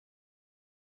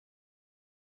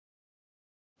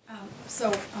So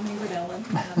I'm Ingrid Ellen,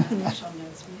 Shaun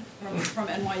knows me, from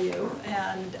NYU.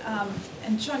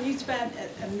 And Shaun, you spent,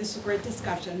 and this is a great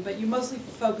discussion, but you mostly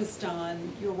focused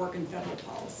on your work in federal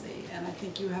policy. And I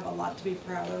think you have a lot to be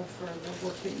proud of for the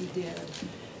work that you did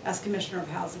as Commissioner of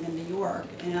Housing in New York.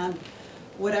 And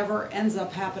whatever ends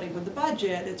up happening with the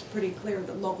budget, it's pretty clear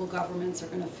that local governments are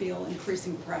going to feel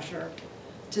increasing pressure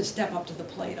to step up to the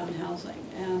plate on housing.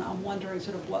 And I'm wondering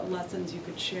sort of what lessons you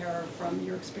could share from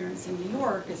your experience in New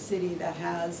York, a city that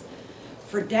has,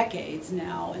 for decades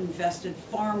now, invested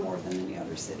far more than any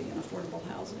other city in affordable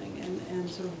housing, and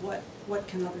sort of what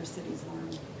can other cities learn?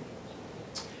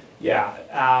 Yeah.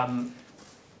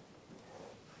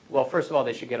 Well, first of all,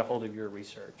 they should get a hold of your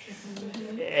research,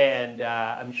 and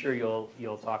I'm sure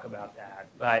you'll talk about that.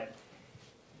 But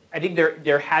I think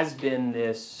there has been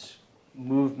this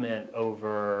movement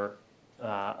over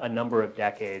a number of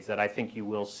decades that I think you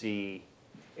will see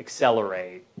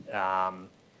accelerate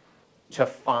to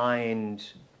find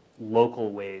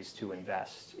local ways to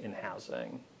invest in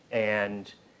housing.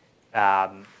 And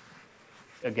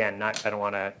again, I don't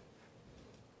want to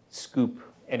scoop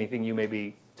anything you may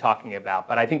be talking about,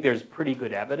 but I think there's pretty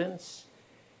good evidence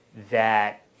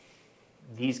that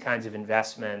these kinds of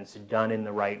investments done in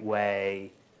the right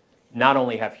way not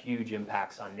only have huge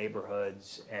impacts on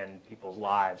neighborhoods and people's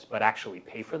lives, but actually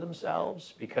pay for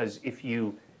themselves. Because if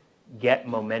you get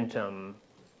momentum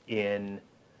in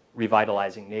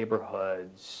revitalizing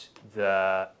neighborhoods,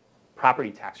 the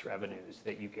property tax revenues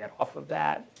that you get off of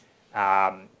that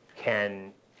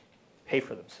can pay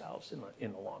for themselves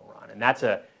in the long run. And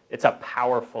it's a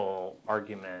powerful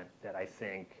argument that I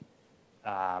think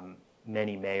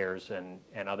many mayors and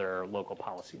other local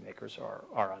policymakers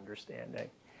are understanding.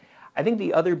 I think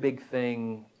the other big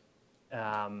thing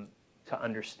to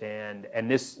understand,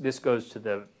 and this goes to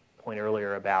the point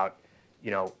earlier about,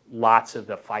 lots of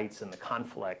the fights and the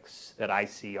conflicts that I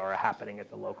see are happening at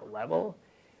the local level.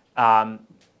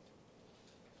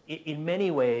 In many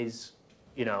ways,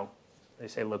 they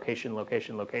say location,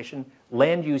 location, location.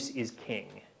 Land use is king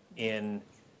in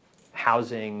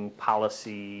housing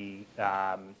policy,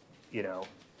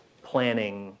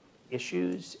 planning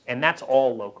issues, and that's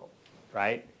all local,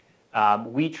 right?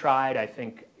 We tried, I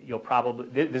think you'll probably,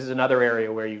 this is another area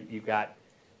where you got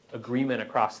agreement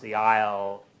across the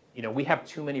aisle. We have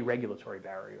too many regulatory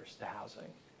barriers to housing.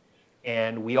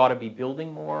 And we ought to be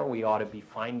building more. We ought to be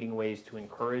finding ways to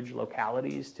encourage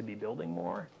localities to be building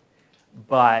more.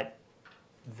 But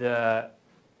the,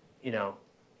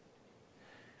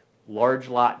 large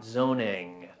lot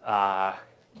zoning,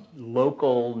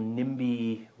 local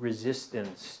NIMBY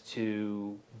resistance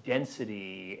to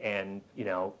density, and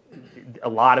a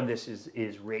lot of this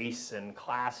is race and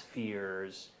class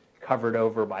fears covered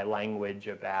over by language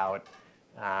about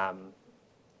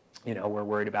we're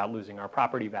worried about losing our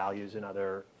property values and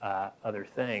other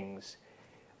things.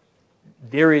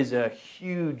 There is a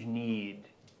huge need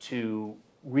to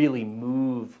really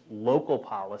move local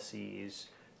policies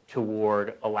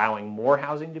toward allowing more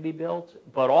housing to be built,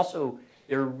 but also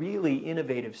there are really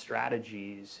innovative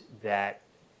strategies that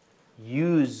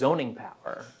use zoning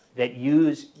power,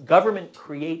 government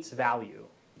creates value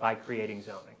by creating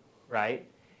zoning, right?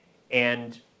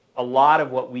 And a lot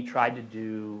of what we tried to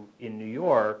do in New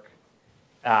York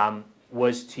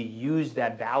was to use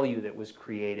that value that was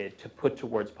created to put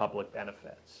towards public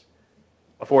benefits,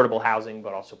 affordable housing,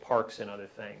 but also parks and other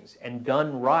things. And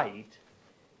done right,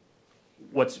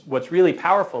 what's really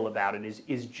powerful about it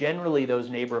is generally those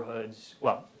neighborhoods,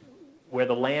 well, where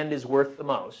the land is worth the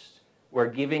most, where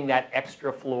giving that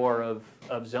extra floor of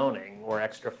zoning or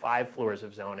extra 5 floors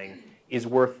of zoning is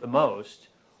worth the most,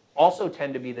 also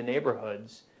tend to be the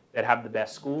neighborhoods that have the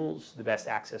best schools, the best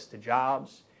access to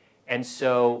jobs. And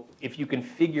so if you can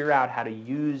figure out how to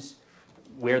use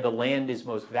where the land is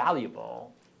most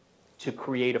valuable to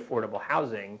create affordable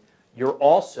housing, you're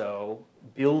also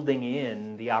building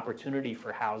in the opportunity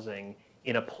for housing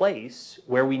in a place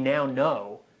where we now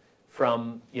know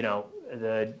from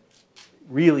the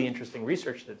really interesting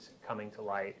research that's coming to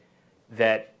light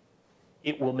that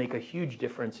it will make a huge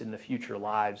difference in the future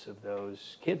lives of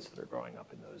those kids that are growing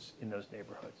up in those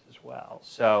neighborhoods as well.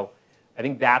 So I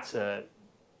think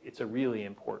it's a really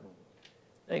important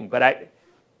thing. But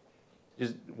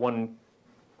just one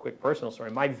quick personal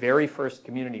story. My very first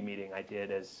community meeting I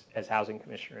did as housing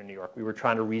commissioner in New York, we were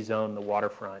trying to rezone the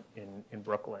waterfront in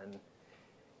Brooklyn,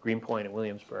 Greenpoint, and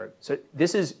Williamsburg. So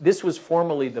this was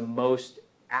formerly the most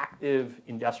active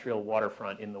industrial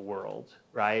waterfront in the world,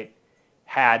 right?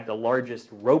 Had the largest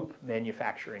rope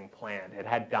manufacturing plant. It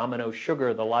had Domino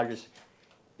Sugar, the largest.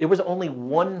 There was only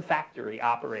one factory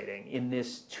operating in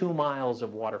this 2 miles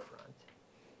of waterfront.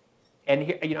 And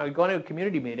here, going to a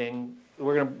community meeting,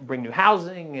 we're going to bring new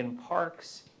housing and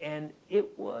parks, and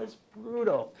it was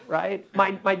brutal, right?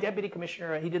 My deputy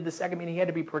commissioner, he did the second meeting, he had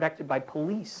to be protected by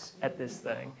police at this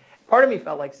thing. Part of me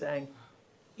felt like saying,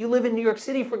 you live in New York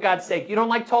City, for God's sake. You don't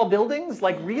like tall buildings?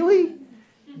 Like, really?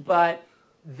 But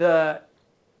the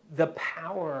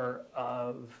power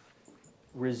of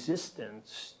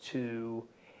resistance to,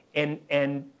 and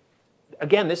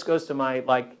again, this goes to my,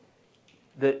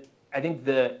 I think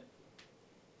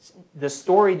the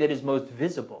story that is most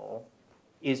visible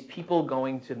is people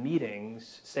going to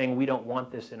meetings saying, we don't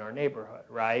want this in our neighborhood,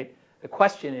 right? The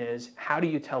question is, how do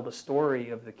you tell the story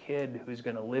of the kid who's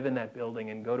going to live in that building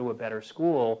and go to a better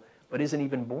school, but isn't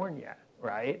even born yet,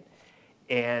 right?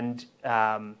 And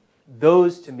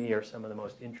those, to me, are some of the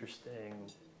most interesting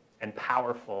and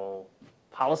powerful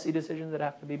policy decisions that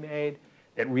have to be made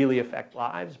that really affect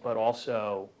lives, but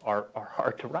also are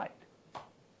hard to write.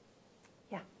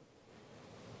 Yeah.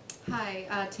 Hi,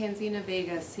 Tanzina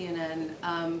Vega, CNN.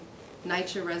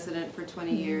 NYCHA resident for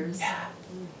 20 years. Yeah.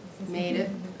 Made it,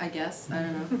 I guess. I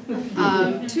don't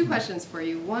know. Two questions for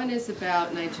you. One is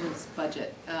about NYCHA's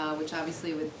budget, which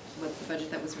obviously with the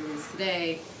budget that was released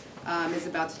today is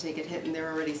about to take a hit, and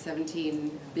they're already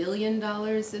 $17 billion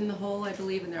in the hole, I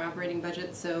believe, in their operating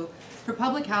budget. So for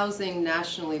public housing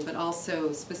nationally, but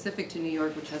also specific to New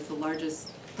York, which has the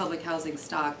largest public housing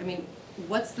stock, I mean,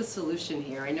 what's the solution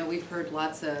here? I know we've heard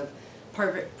lots of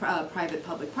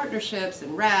private-public partnerships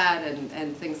and RAD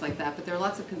and things like that, but there are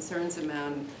lots of concerns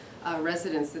among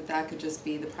residents that could just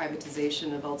be the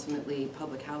privatization of ultimately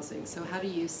public housing. So how do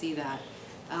you see that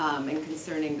and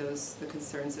concerning the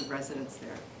concerns of residents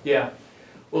there? Yeah.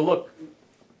 Well, look,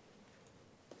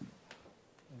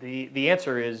 the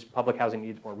answer is public housing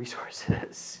needs more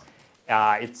resources.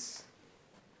 It's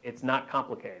not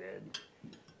complicated.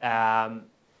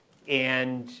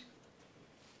 And,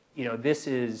 this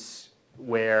is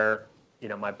where,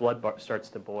 my blood starts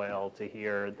to boil to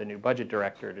hear the new budget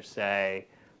director to say,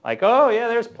 like, oh, yeah,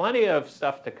 there's plenty of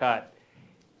stuff to cut.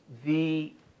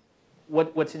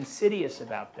 What's insidious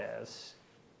about this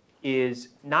is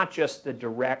not just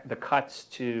the cuts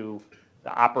to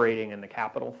the operating and the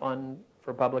capital fund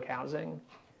for public housing,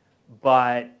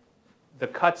 but the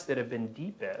cuts that have been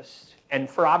deepest, and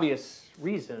for obvious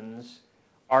reasons,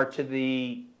 are to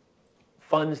the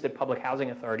funds that public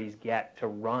housing authorities get to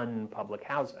run public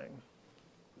housing.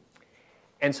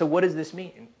 And so what does this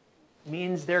mean? It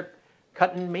means they're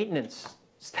cutting maintenance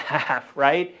staff,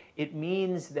 right? It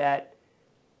means that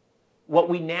what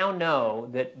we now know,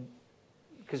 that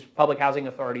because public housing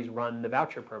authorities run the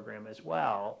voucher program as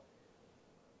well,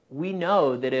 we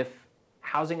know that if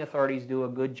housing authorities do a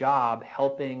good job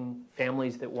helping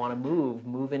families that want to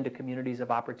move into communities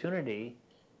of opportunity,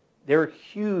 there are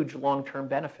huge long-term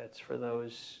benefits for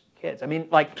those kids. I mean,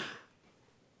 like,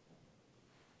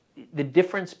 the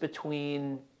difference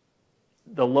between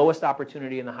the lowest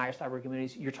opportunity and the highest opportunity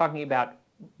communities, you're talking about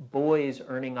boys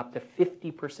earning up to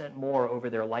 50% more over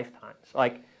their lifetimes.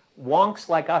 Like, wonks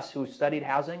like us who studied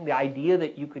housing, the idea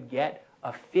that you could get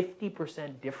a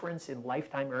 50% difference in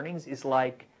lifetime earnings is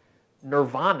like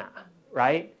nirvana,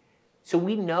 right? So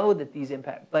we know that these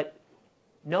impact, but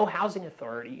no housing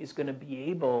authority is going to be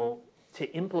able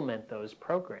to implement those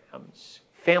programs.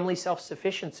 Family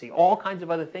self-sufficiency, all kinds of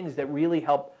other things that really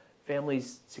help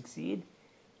families succeed.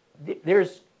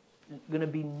 There's going to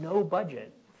be no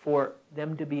budget for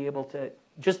them to be able to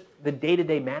just the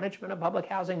day-to-day management of public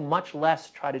housing, much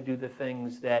less try to do the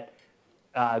things that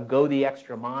go the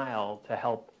extra mile to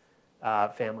help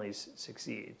families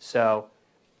succeed. So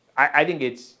I think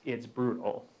it's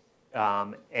brutal.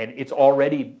 And it's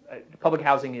already, public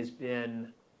housing has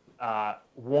been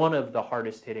one of the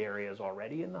hardest hit areas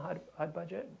already in the HUD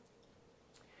budget.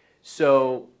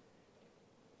 So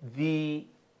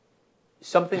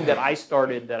something that I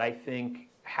started that I think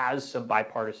has some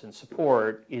bipartisan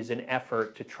support is an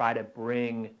effort to try to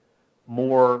bring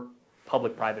more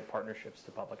public-private partnerships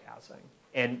to public housing.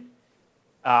 And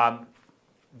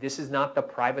this is not the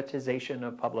privatization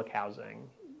of public housing.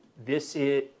 This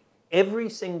is every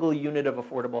single unit of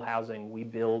affordable housing we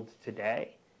build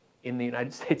today in the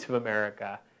United States of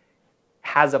America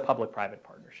has a public-private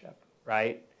partnership,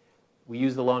 right? We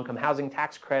use the low-income housing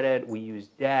tax credit, we use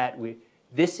debt.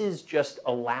 This is just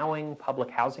allowing public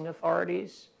housing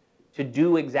authorities to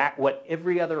do what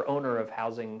every other owner of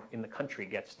housing in the country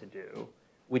gets to do,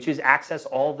 which is access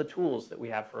all the tools that we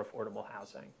have for affordable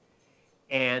housing.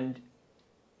 And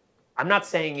I'm not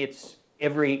saying it's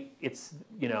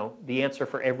the answer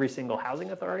for every single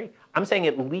housing authority. I'm saying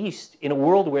at least in a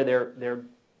world where their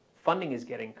funding is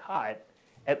getting cut,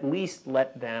 at least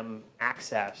let them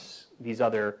access these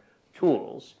other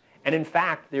tools. And in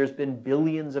fact, there's been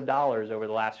billions of dollars over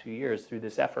the last few years through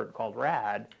this effort called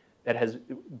RAD that has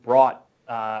brought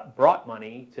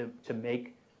money to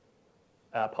make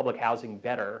public housing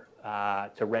better,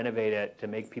 to renovate it, to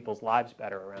make people's lives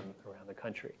better around the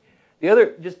country. The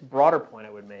other just broader point I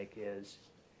would make is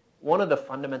one of the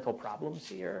fundamental problems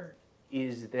here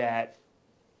is that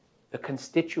the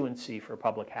constituency for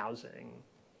public housing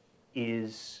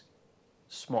is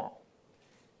small.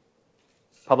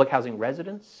 Public housing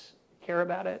residents care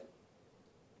about it.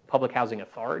 Public housing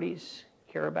authorities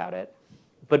care about it.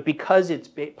 But because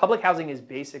public housing is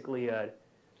basically a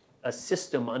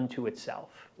system unto itself,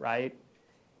 right?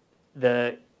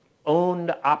 The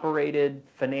owned, operated,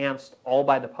 financed all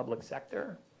by the public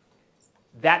sector.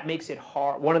 That makes it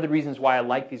hard. One of the reasons why I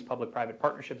like these public-private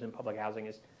partnerships in public housing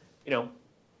is,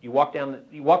 you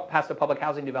walk past a public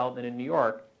housing development in New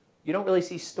York, you don't really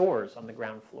see stores on the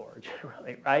ground floor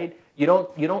generally, right? You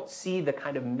don't see the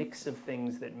kind of mix of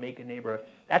things that make a neighborhood.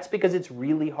 That's because it's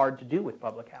really hard to do with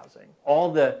public housing.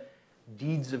 All the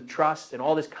deeds of trust and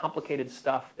all this complicated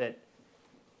stuff that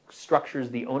structures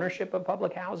the ownership of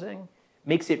public housing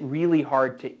makes it really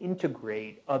hard to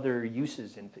integrate other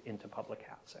uses into public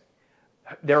housing.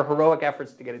 There are heroic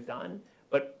efforts to get it done,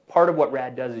 but part of what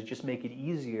RAD does is just make it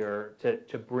easier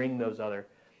to bring those other.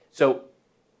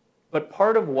 But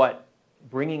part of what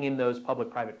bringing in those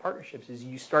public-private partnerships is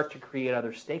you start to create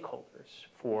other stakeholders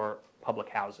for public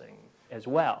housing as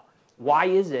well. Why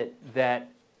is it that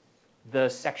the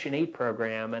Section 8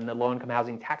 program and the low-income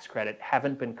housing tax credit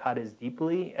haven't been cut as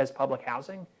deeply as public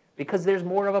housing? Because there's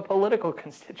more of a political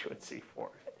constituency for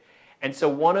it. And so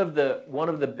one of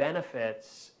the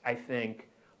benefits, I think,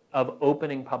 of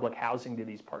opening public housing to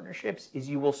these partnerships is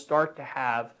you will start to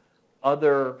have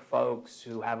other folks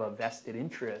who have a vested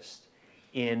interest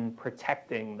in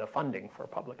protecting the funding for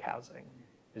public housing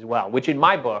as well, which in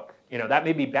my book, that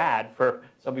may be bad for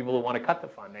some people who want to cut the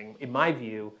funding. In my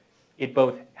view, it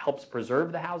both helps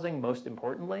preserve the housing, most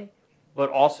importantly, but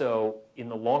also in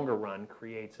the longer run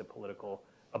creates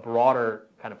a broader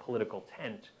kind of political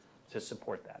tent to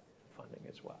support that funding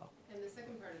as well. And the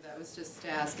second part of that was just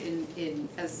to ask,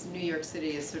 as New York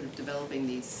City is sort of developing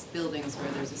these buildings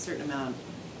where there's a certain amount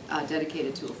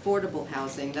dedicated to affordable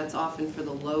housing, that's often for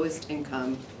the lowest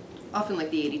income, often like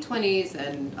the 80-20s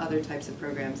and other types of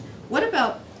programs. What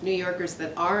about New Yorkers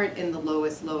that aren't in the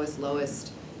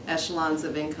lowest echelons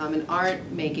of income and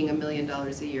aren't making $1 million a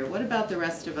year? What about the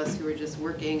rest of us who are just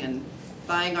working and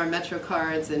buying our Metro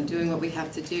cards and doing what we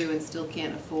have to do and still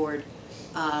can't afford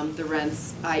the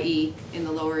rents, i.e. in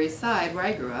the Lower East Side where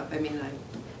I grew up? I mean, I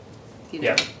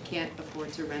can't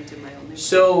afford to rent in my own neighborhood.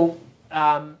 So,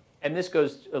 and this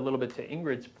goes a little bit to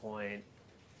Ingrid's point,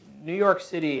 New York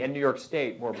City and New York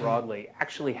State more broadly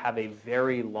actually have a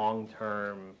very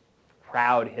long-term,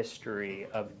 proud history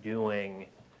of doing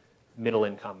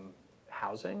middle-income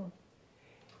housing.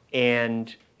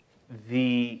 And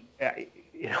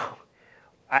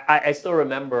I still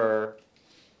remember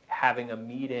having a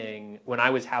meeting, when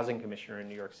I was housing commissioner in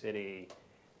New York City,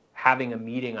 having a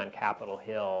meeting on Capitol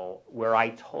Hill where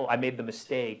I made the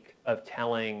mistake of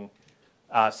telling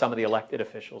some of the elected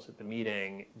officials at the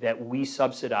meeting that we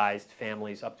subsidized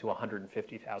families up to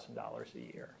 $150,000 a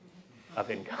year of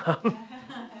income.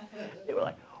 They were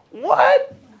like,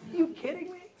 what? Are you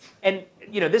kidding me? And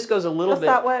this goes a little bit.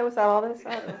 That way? Was that all they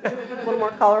said? A little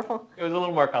more colorful? It was a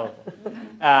little more colorful.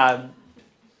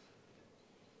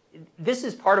 This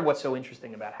is part of what's so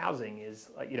interesting about housing is,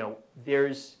 there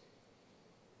is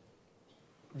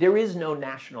no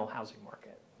national housing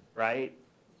market, right?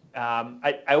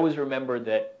 I always remember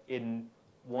that in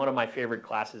one of my favorite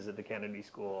classes at the Kennedy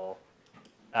School,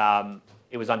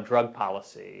 it was on drug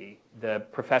policy. The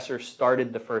professor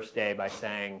started the first day by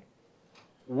saying,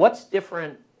 what's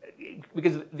different?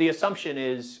 Because the assumption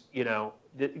is,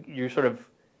 that you're sort of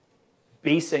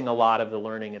basing a lot of the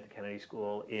learning at the Kennedy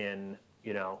School in,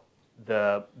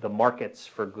 the markets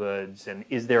for goods, and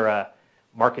is there a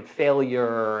market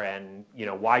failure, and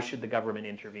why should the government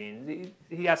intervene?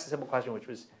 He asked a simple question, which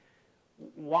was,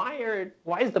 why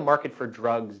is the market for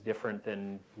drugs different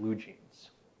than blue jeans,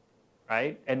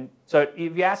 right? And so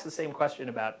if you ask the same question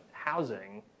about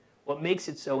housing, what makes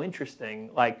it so interesting,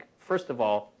 like, first of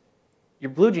all, your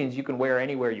blue jeans you can wear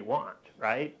anywhere you want,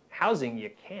 right? Housing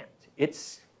you can't.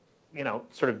 It's,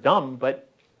 sort of dumb, but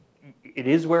it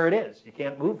is where it is. You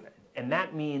can't move it. And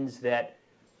that means that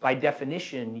by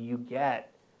definition you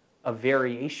get a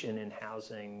variation in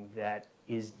housing that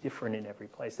is different in every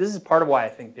place. This is part of why I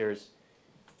think there's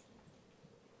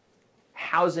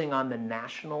housing on the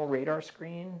national radar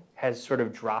screen has sort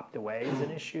of dropped away as an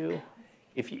issue.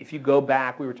 If you go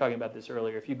back, we were talking about this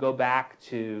earlier, if you go back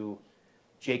to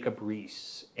Jacob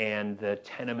Riis and the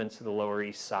tenements of the Lower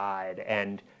East Side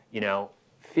and,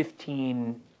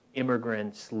 15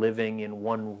 immigrants living in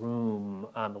one room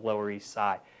on the Lower East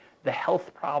Side. The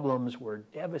health problems were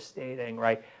devastating,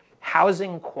 right?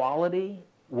 Housing quality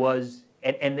was,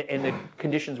 and the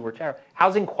conditions were terrible.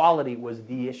 Housing quality was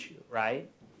the issue, right?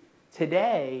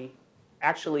 Today,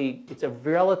 actually, it's a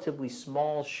relatively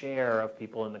small share of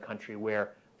people in the country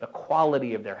where the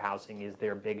quality of their housing is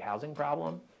their big housing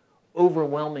problem.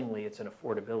 Overwhelmingly, it's an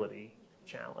affordability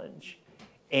challenge.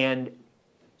 And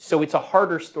so it's a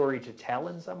harder story to tell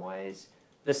in some ways.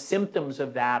 The symptoms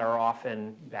of that are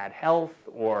often bad health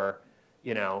or,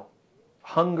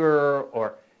 hunger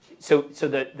or, so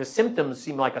the symptoms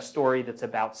seem like a story that's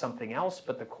about something else,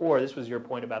 but the core, this was your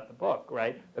point about the book,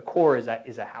 right? The core is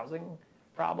a housing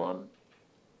problem.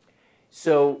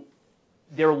 So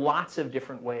there are lots of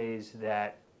different ways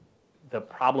that the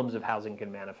problems of housing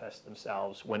can manifest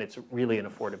themselves when it's really an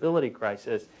affordability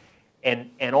crisis. And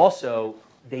also,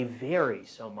 they vary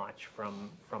so much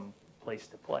from place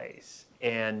to place.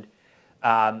 And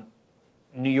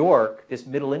New York, this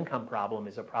middle income problem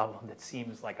is a problem that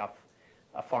seems like a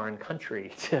foreign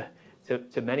country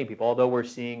to many people, although we're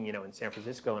seeing, in San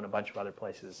Francisco and a bunch of other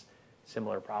places,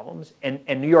 similar problems. And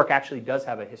New York actually does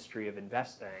have a history of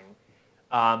investing.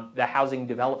 The Housing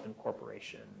Development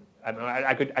Corporation. I mean,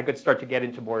 I could start to get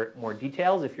into more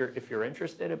details if you're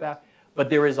interested about, but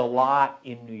there is a lot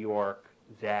in New York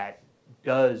that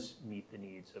does meet the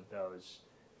needs of those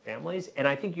families. And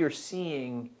I think you're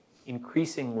seeing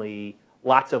increasingly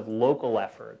lots of local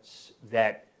efforts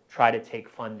that try to take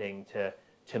funding to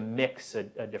mix a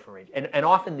different range. And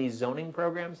often these zoning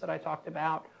programs that I talked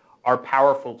about are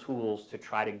powerful tools to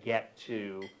try to get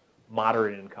to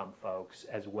moderate income folks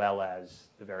as well as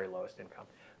the very lowest income.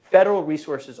 Federal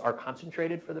resources are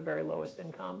concentrated for the very lowest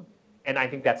income, and I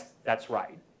think that's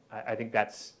right. I think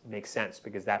that makes sense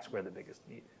because that's where the biggest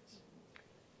need is.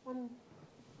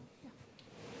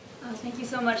 Thank you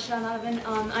so much, Shaun Donovan.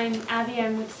 I'm Abby.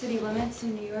 I'm with City Limits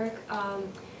in New York.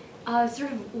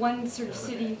 Sort of one sort of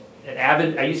city.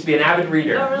 I used to be an avid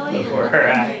reader. Oh, really? Before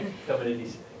coming to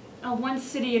DC. One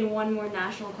city and one more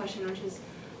national question, which is,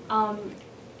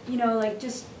 like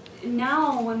just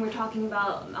now when we're talking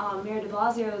about Mayor de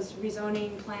Blasio's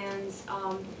rezoning plans,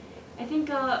 I think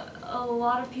a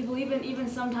lot of people, even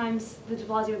sometimes the de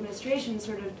Blasio administration,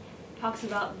 sort of talks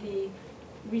about the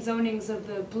rezonings of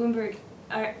the Bloomberg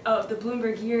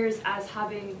years as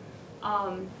having,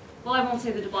 well, I won't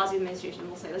say the de Blasio administration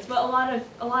will say this, but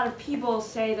a lot of people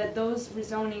say that those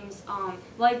rezonings,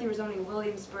 like the rezoning of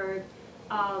Williamsburg,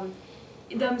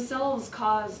 themselves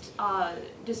caused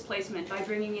displacement by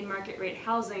bringing in market rate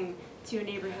housing to a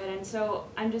neighborhood. And so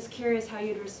I'm just curious how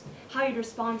you'd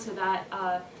respond to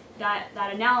that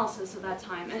that analysis of that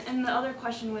time. And the other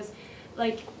question was,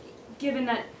 like, given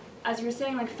that, as you were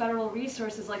saying, like federal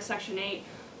resources like Section 8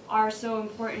 are so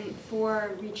important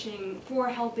for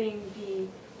helping the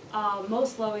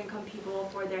most low-income people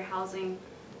for their housing,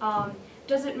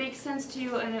 does it make sense to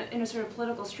you in a sort of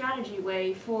political strategy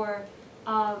way for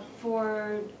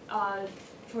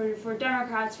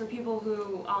Democrats, for people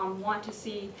who want to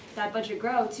see that budget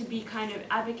grow, to be kind of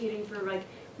advocating for like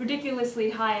ridiculously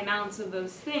high amounts of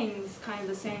those things, kind of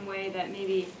the same way that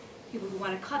maybe people who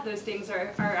want to cut those things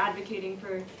are advocating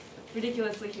for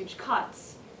ridiculously huge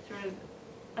cuts, sort of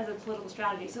as a political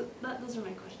strategy. So those are my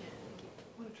questions. Thank you.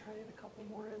 I want to try a couple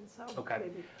more in, so Okay.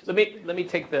 maybe. Let me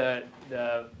take the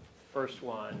first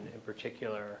one in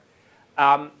particular.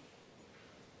 I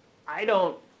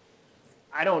don't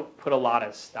put a lot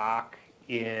of stock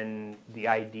in the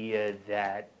idea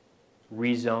that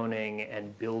rezoning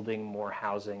and building more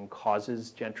housing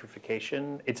causes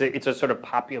gentrification. It's a sort of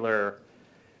popular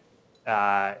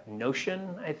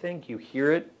notion, I think. You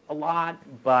hear it a lot,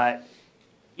 but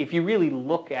if you really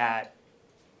look at,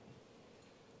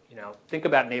 think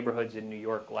about neighborhoods in New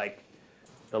York like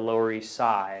the Lower East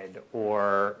Side,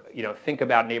 or think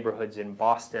about neighborhoods in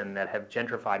Boston that have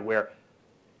gentrified where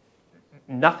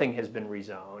nothing has been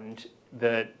rezoned.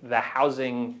 The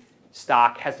housing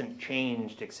stock hasn't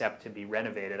changed except to be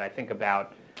renovated. I think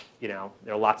about, there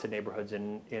are lots of neighborhoods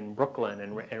in Brooklyn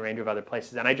and a range of other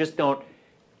places, and I just don't,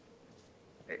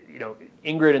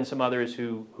 Ingrid and some others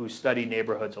who study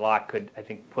neighborhoods a lot could, I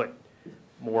think, put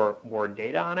more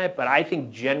data on it. But I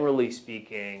think generally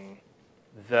speaking,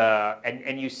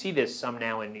 and you see this some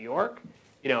now in New York,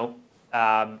 and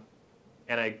a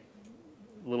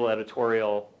little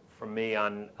editorial from me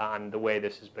on the way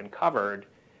this has been covered.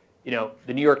 The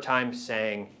New York Times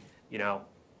saying,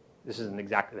 this isn't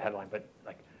exactly the headline, but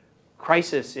like,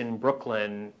 crisis in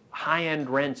Brooklyn high-end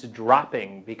rents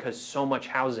dropping because so much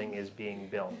housing is being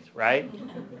built, right?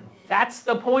 That's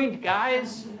the point,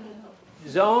 guys.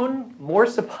 Zone, more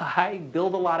supply,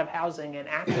 build a lot of housing, and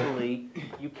actually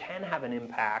you can have an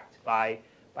impact by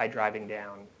driving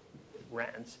down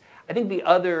rents. I think the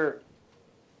other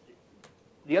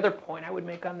point I would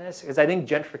make on this is I think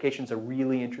gentrification is a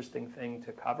really interesting thing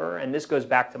to cover, and this goes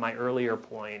back to my earlier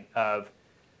point of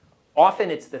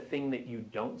often it's the thing that you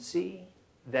don't see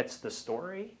that's the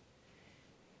story.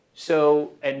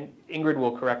 So, and Ingrid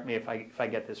will correct me if I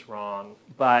get this wrong,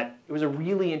 but it was a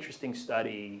really interesting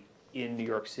study in New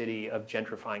York City of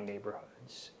gentrifying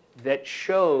neighborhoods that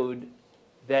showed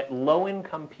that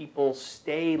low-income people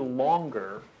stay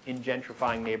longer in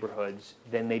gentrifying neighborhoods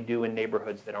than they do in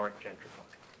neighborhoods that aren't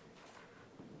gentrifying.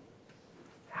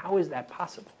 How is that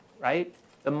possible, right?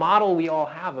 The model we all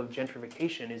have of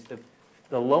gentrification is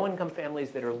the low-income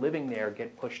families that are living there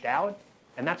get pushed out,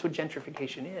 and that's what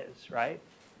gentrification is, right?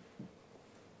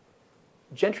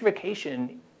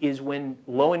 Gentrification is when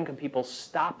low-income people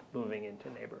stop moving into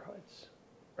neighborhoods,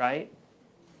 right?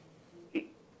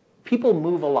 People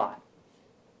move a lot.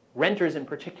 Renters in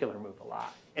particular move a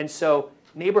lot. And so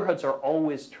neighborhoods are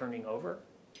always turning over.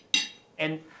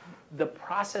 And the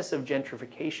process of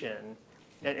gentrification,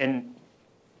 and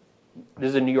this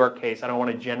is a New York case, I don't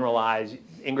want to generalize,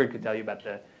 Ingrid could tell you about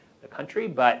the country,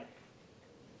 but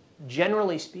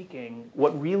generally speaking,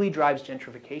 what really drives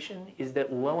gentrification is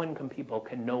that low-income people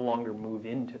can no longer move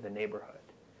into the neighborhood.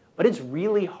 But it's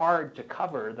really hard to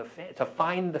cover to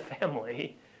find the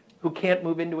family who can't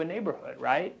move into a neighborhood,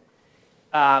 right?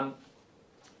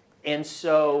 And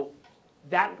so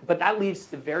but that leads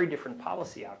to very different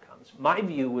policy outcomes. My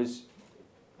view was,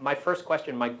 my first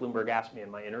question Mike Bloomberg asked me in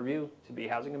my interview to be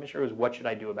housing commissioner was, what should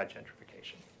I do about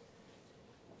gentrification?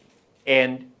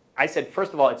 And I said,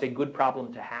 first of all, it's a good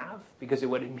problem to have, because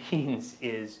what it means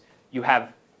is you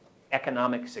have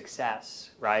economic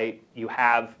success, right? You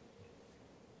have,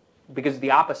 because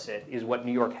the opposite is what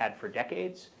New York had for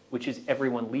decades, which is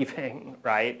everyone leaving,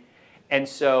 right? And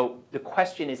so the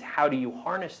question is, how do you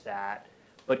harness that,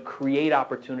 but create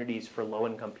opportunities for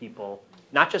low-income people,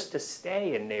 not just to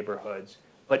stay in neighborhoods,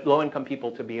 but low-income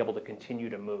people to be able to continue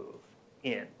to move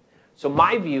in. So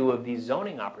my view of these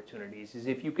zoning opportunities is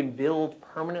if you can build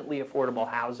permanently affordable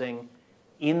housing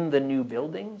in the new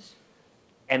buildings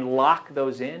and lock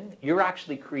those in, you're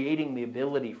actually creating the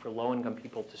ability for low-income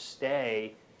people to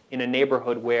stay in a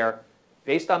neighborhood where,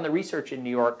 based on the research in New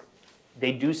York,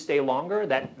 they do stay longer.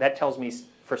 That tells me,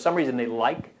 for some reason, they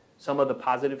like some of the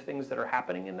positive things that are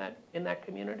happening in that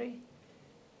community.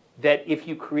 That if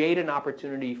you create an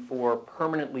opportunity for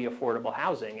permanently affordable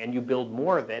housing and you build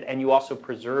more of it and you also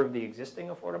preserve the existing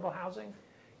affordable housing,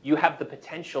 you have the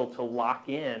potential to lock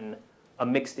in a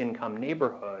mixed income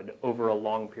neighborhood over a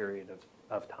long period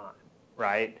of time,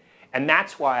 right? And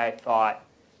that's why I thought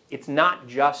it's not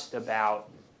just about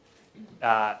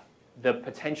the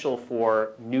potential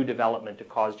for new development to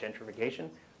cause gentrification.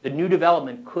 The new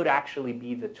development could actually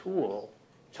be the tool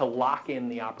to lock in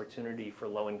the opportunity for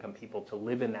low-income people to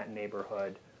live in that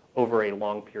neighborhood over a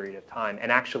long period of time and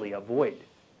actually avoid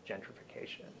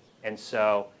gentrification. And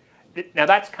so, now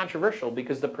that's controversial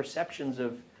because the perceptions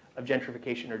of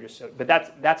gentrification are just so, but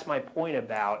that's my point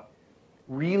about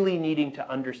really needing to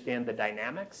understand the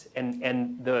dynamics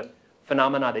and the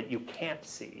phenomena that you can't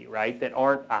see, right, that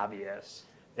aren't obvious,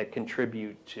 that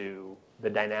contribute to the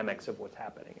dynamics of what's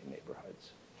happening in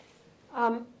neighborhoods.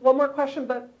 One more question,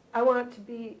 but I want it to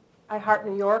be, I heart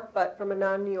New York, but from a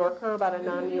non-New Yorker about a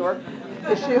non-New York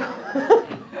issue.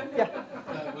 Yeah.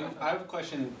 I have a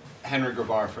question, Henry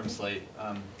Grabar from Slate.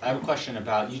 I have a question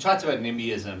about, you talked about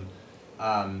NIMBYism,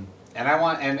 and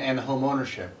the home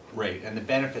ownership rate and the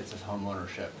benefits of home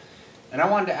ownership. And I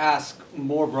wanted to ask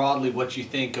more broadly what you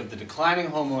think of the declining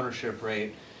home ownership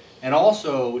rate, and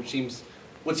also what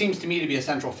seems to me to be a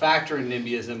central factor in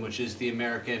NIMBYism, which is the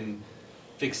American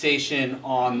fixation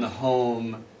on the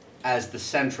home as the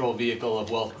central vehicle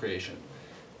of wealth creation.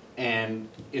 And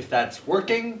if that's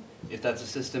working, if that's a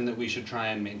system that we should try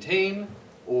and maintain,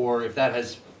 or if that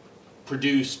has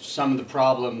produced some of the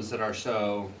problems that are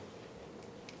so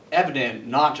evident,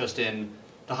 not just in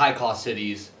the high-cost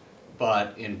cities,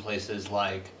 but in places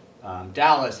like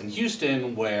Dallas and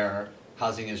Houston, where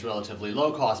housing is relatively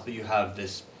low cost, but you have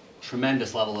this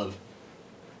tremendous level of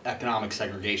economic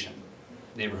segregation,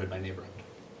 neighborhood by neighborhood.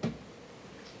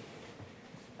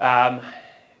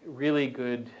 Really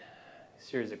good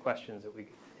series of questions that we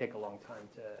could take a long time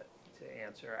to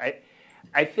answer.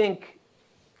 I think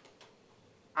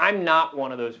I'm not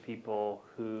one of those people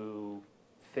who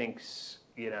thinks,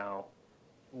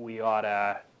 we ought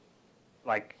to,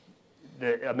 like,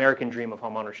 the American dream of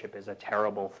homeownership is a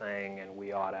terrible thing and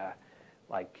we ought to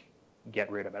like get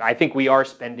rid of it. I think we are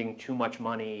spending too much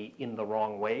money in the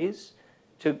wrong ways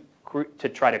to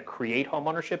try to create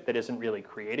homeownership that isn't really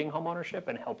creating homeownership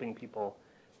and helping people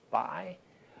buy.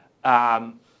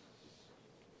 I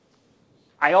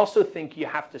also think you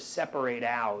have to separate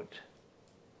out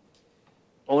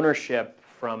ownership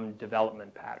from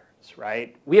development patterns,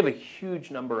 right? We have a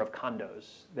huge number of condos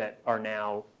that are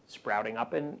now sprouting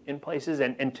up in places.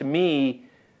 And to me,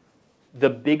 the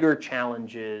bigger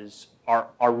challenges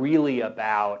are really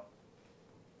about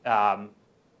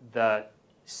the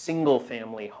single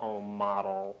family home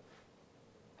model,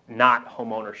 not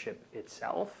home ownership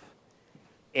itself.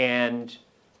 And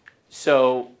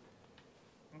so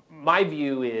my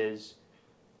view is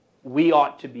we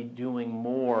ought to be doing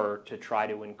more to try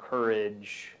to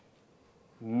encourage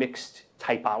mixed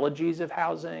typologies of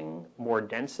housing, more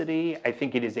density. I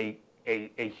think it is a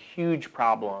huge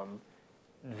problem.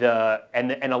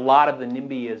 And a lot of the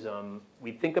NIMBYism,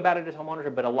 we think about it as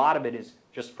homeownership, but a lot of it is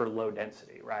just for low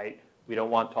density, right? We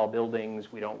don't want tall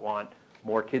buildings. We don't want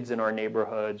more kids in our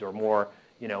neighborhoods or more,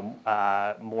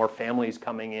 more families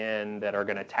coming in that are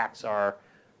going to tax our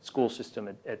school system,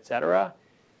 et cetera.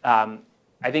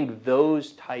 I think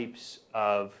those types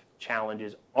of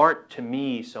challenges aren't, to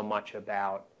me, so much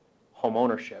about home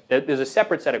ownership. There's a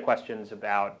separate set of questions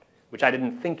about, which I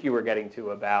didn't think you were getting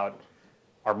to, about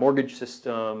our mortgage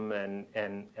system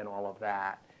and all of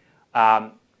that.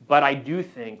 But I do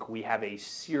think we have a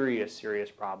serious,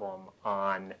 serious problem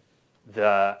on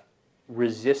the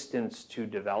resistance to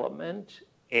development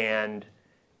and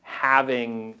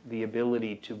having the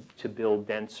ability to build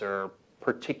denser,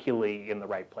 particularly in the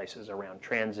right places around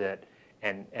transit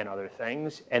and other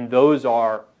things. And those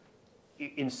are,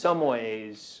 in some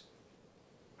ways,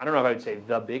 I don't know if I would say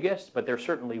the biggest, but they're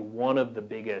certainly one of the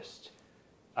biggest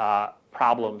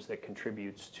problems that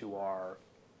contributes to our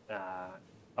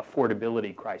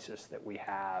affordability crisis that we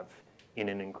have in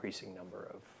an increasing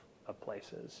number of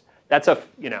places. That's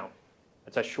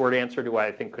that's a short answer to what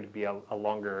I think could be a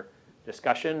longer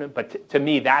discussion. But to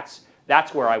me, that's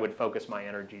where I would focus my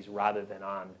energies rather than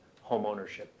on home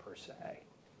ownership per se.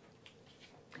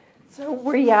 So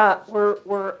we're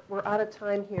out of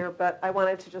time here, but I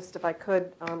wanted to just, if I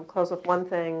could, close with one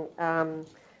thing.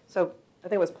 So I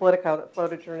think it was Politico that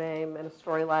floated your name in a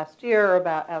story last year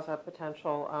about as a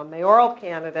potential mayoral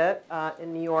candidate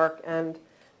in New York. And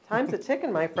time's a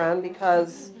ticking, my friend,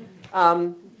 because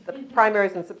the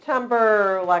primaries in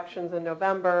September, elections in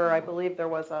November. I believe there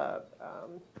was a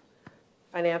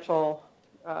financial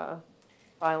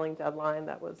filing deadline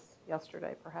that was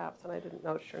yesterday, perhaps, and I didn't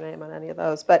notice your name on any of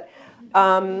those. But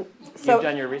You've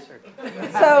done your research.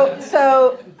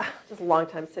 So just a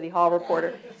longtime City Hall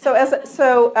reporter. So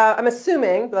I'm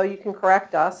assuming, though you can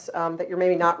correct us, that you're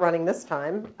maybe not running this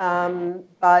time,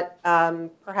 but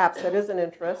perhaps it is an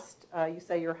interest. You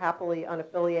say you're happily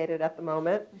unaffiliated at the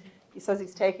moment. He says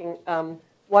he's taking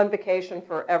one vacation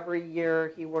for every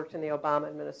year he worked in the Obama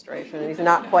administration, and he's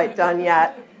not quite done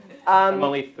yet. I'm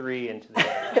only 3 into the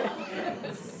day.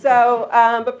 So,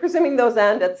 but presuming those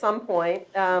end at some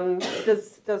point,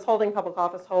 does holding public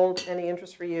office hold any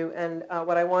interest for you? And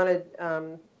what I wanted,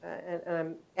 and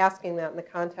I'm asking that in the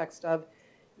context of,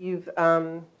 you've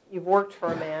worked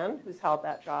for a man who's held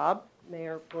that job,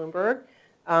 Mayor Bloomberg,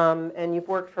 and you've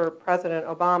worked for President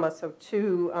Obama, so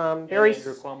two very...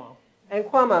 Andrew Cuomo. And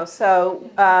Cuomo. So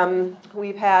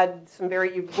we've had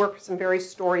you've worked with some very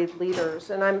storied leaders,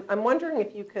 and I'm wondering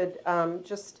if you could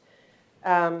just,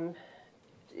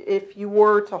 if you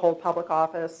were to hold public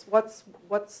office, what's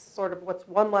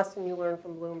one lesson you learned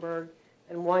from Bloomberg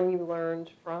and one you learned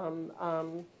from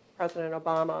President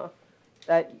Obama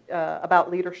that about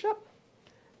leadership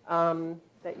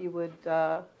that you would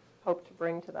hope to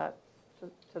bring to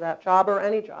that job or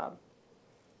any job?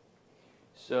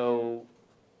 So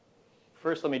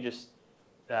first, let me just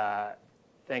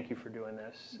thank you for doing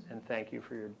this, and thank you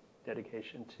for your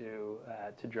dedication to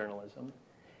journalism.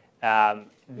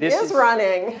 This is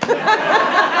running.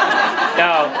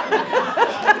 No.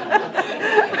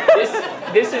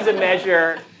 This is a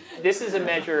measure. This is a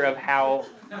measure of how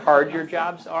hard your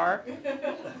jobs are.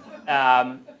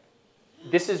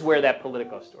 This is where that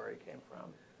Politico story came from.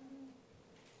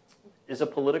 There's a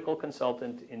political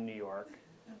consultant in New York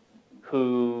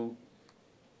who,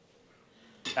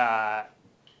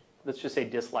 let's just say,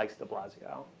 dislikes de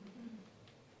Blasio,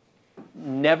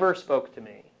 never spoke to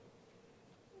me,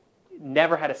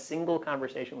 never had a single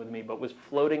conversation with me, but was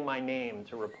floating my name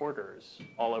to reporters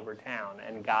all over town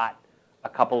and got a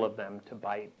couple of them to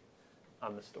bite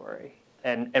on the story.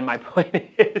 And my point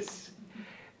is,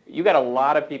 you got a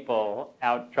lot of people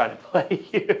out trying to play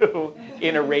you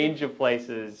in a range of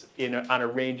places, on a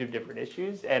range of different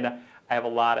issues, and I have a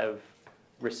lot of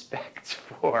respect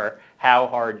for how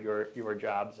hard your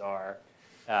jobs are,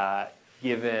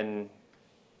 given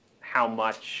how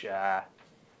much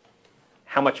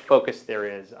focus there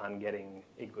is on getting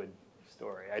a good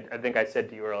story. I think I said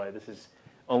to you earlier, this is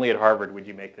only at Harvard would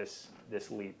you make this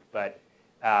leap, but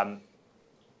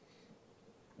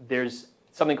there's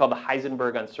something called the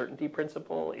Heisenberg uncertainty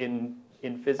principle in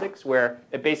physics, where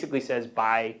it basically says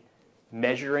by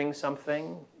measuring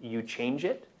something, you change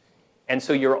it. And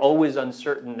so you're always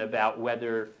uncertain about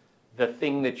whether the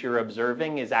thing that you're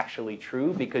observing is actually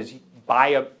true, because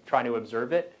by trying to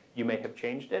observe it, you may have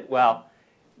changed it. Well,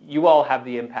 you all have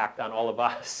the impact on all of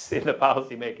us in the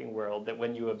policymaking world, that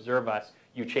when you observe us,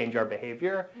 you change our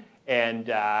behavior. And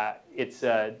it's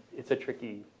a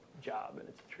tricky job, and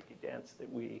it's a tricky dance that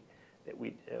we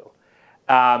do.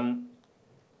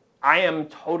 I am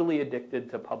totally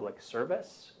addicted to public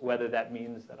service, whether that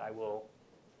means that I will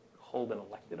hold an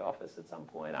elected office at some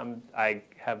point. I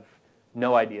have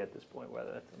no idea at this point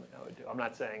whether that's something I would do. I'm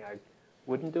not saying I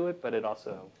wouldn't do it, but it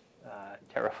also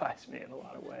terrifies me in a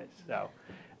lot of ways. So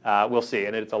we'll see,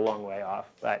 and it's a long way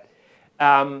off. But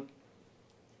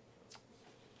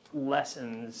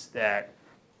lessons that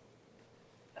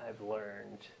I've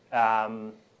learned.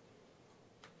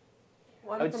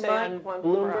 One I would for say Mike, on one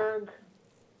for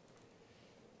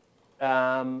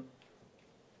Bloomberg,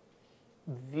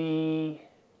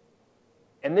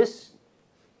 and this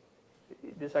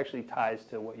actually ties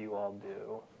to what you all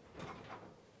do.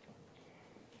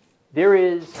 There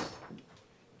is,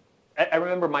 I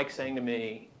remember Mike saying to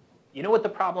me, you know what the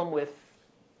problem with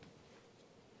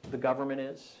the government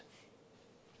is?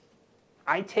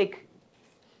 I take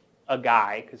a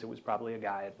guy, because it was probably a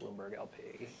guy at Bloomberg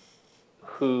LP,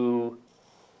 who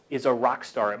is a rock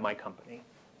star at my company.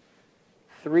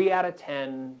 3 out of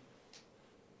 10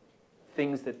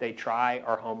 things that they try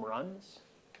are home runs.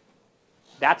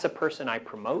 That's a person I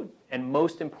promote, and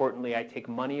most importantly, I take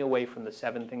money away from the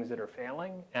 7 things that are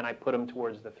failing, and I put them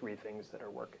towards the 3 things that are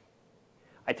working.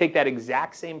 I take that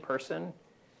exact same person,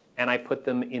 and I put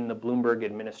them in the Bloomberg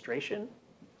administration.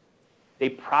 They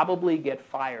probably get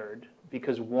fired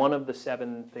because one of the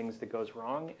 7 things that goes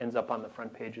wrong ends up on the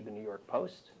front page of the New York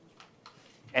Post.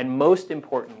 And most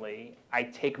importantly, I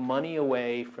take money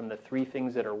away from the 3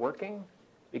 things that are working,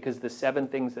 because the 7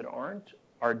 things that aren't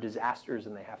are disasters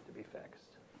and they have to be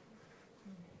fixed.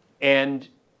 And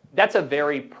that's a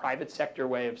very private sector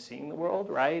way of seeing the world,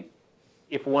 right?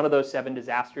 If one of those 7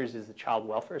 disasters is the child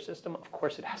welfare system, of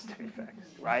course it has to be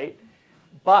fixed, right?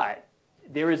 But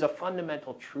there is a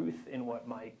fundamental truth in what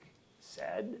Mike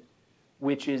said,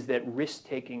 which is that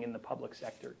risk-taking in the public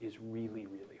sector is really,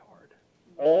 really hard.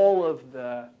 All of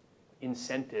the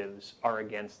incentives are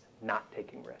against not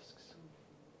taking risks.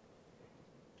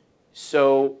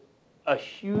 So a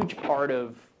huge part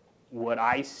of what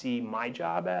I see my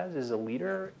job as a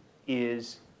leader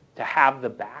is to have the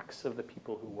backs of the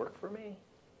people who work for me.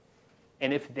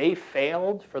 And if they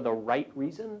failed for the right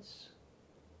reasons,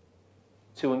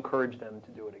 to encourage them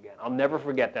to do it again. I'll never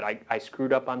forget that I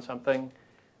screwed up on something.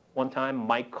 One time,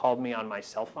 Mike called me on my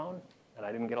cell phone, and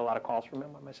I didn't get a lot of calls from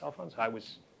him on my cell phone, so I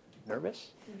was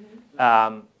nervous.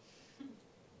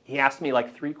 He asked me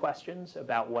like 3 questions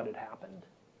about what had happened.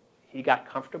 He got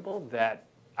comfortable that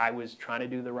I was trying to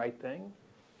do the right thing,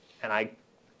 and I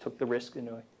took the risk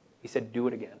into it. He said, do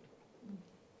it again.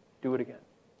 Do it again.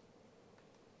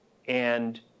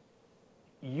 And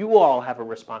you all have a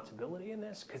responsibility in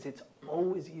this, because it's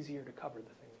always easier to cover the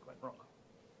thing that went wrong.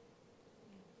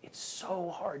 It's so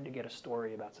hard to get a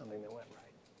story about something that went right.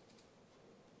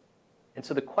 And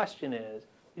so the question is,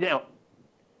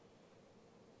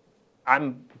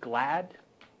 I'm glad,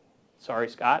 sorry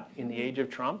Scott, in the age of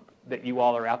Trump, that you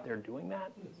all are out there doing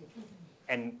that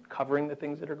and covering the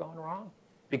things that are going wrong,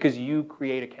 because you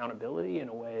create accountability in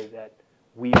a way that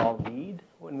we all need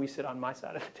when we sit on my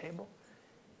side of the table.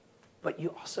 But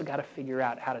you also got to figure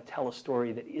out how to tell a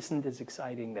story that isn't as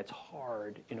exciting, that's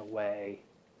hard in a way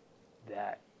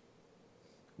that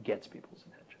gets people's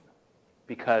attention.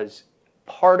 Because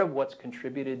part of what's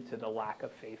contributed to the lack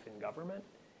of faith in government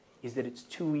is that it's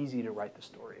too easy to write the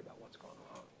story about what's going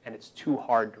wrong, and it's too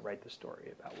hard to write the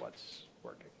story about what's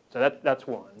working. So that's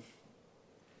one.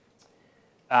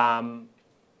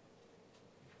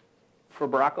 For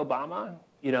Barack Obama,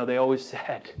 they always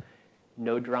said,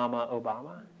 no drama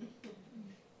Obama.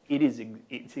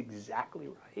 It's exactly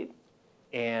right.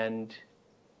 And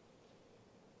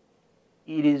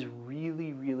it is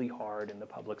really, really hard in the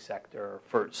public sector,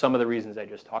 for some of the reasons I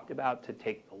just talked about, to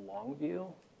take the long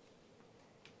view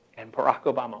And Barack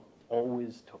Obama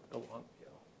always took the long view.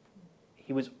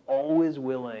 He was always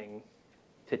willing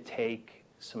to take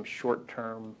some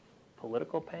short-term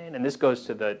political pain, and this goes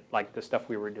to the stuff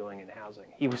we were doing in housing.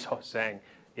 He was always saying,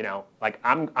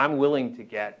 I'm willing to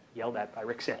get yelled at by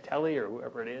Rick Santelli or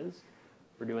whoever it is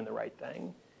for doing the right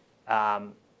thing,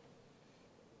 and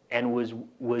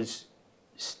was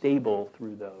stable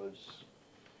through those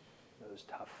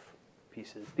tough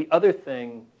pieces. The other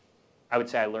thing I would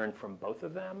say I learned from both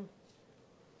of them,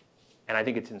 and I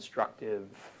think it's instructive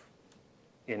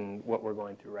in what we're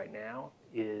going through right now,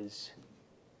 is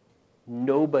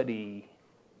nobody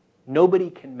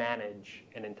can manage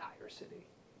an entire city.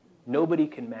 Nobody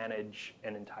can manage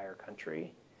an entire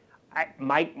country.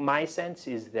 My sense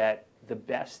is that the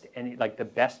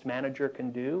best manager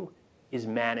can do is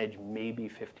manage maybe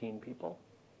 15 people.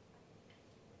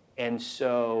 And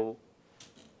so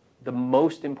the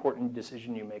most important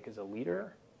decision you make as a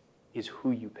leader is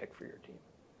who you pick for your team,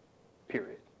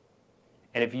 period.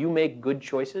 And if you make good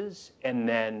choices, and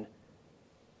then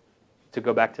to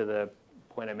go back to the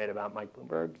point I made about Mike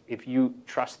Bloomberg, if you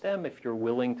trust them, if you're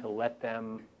willing to let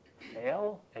them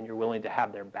fail, and you're willing to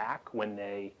have their back when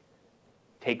they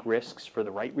take risks for the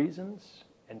right reasons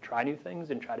and try new things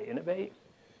and try to innovate,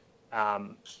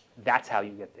 that's how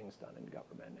you get things done in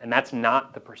government. And that's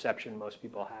not the perception most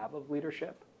people have of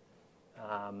leadership.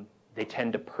 They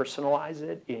tend to personalize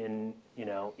it in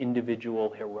individual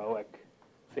heroic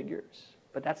figures.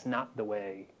 But that's not the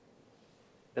way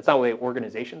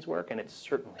organizations work, and it's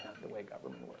certainly not the way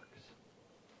government works.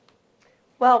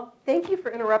 Well, thank you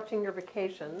for interrupting your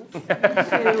vacations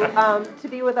to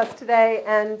be with us today.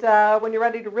 And when you're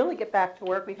ready to really get back to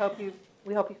work, we hope you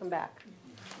come back.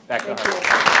 Back to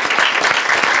Thank you.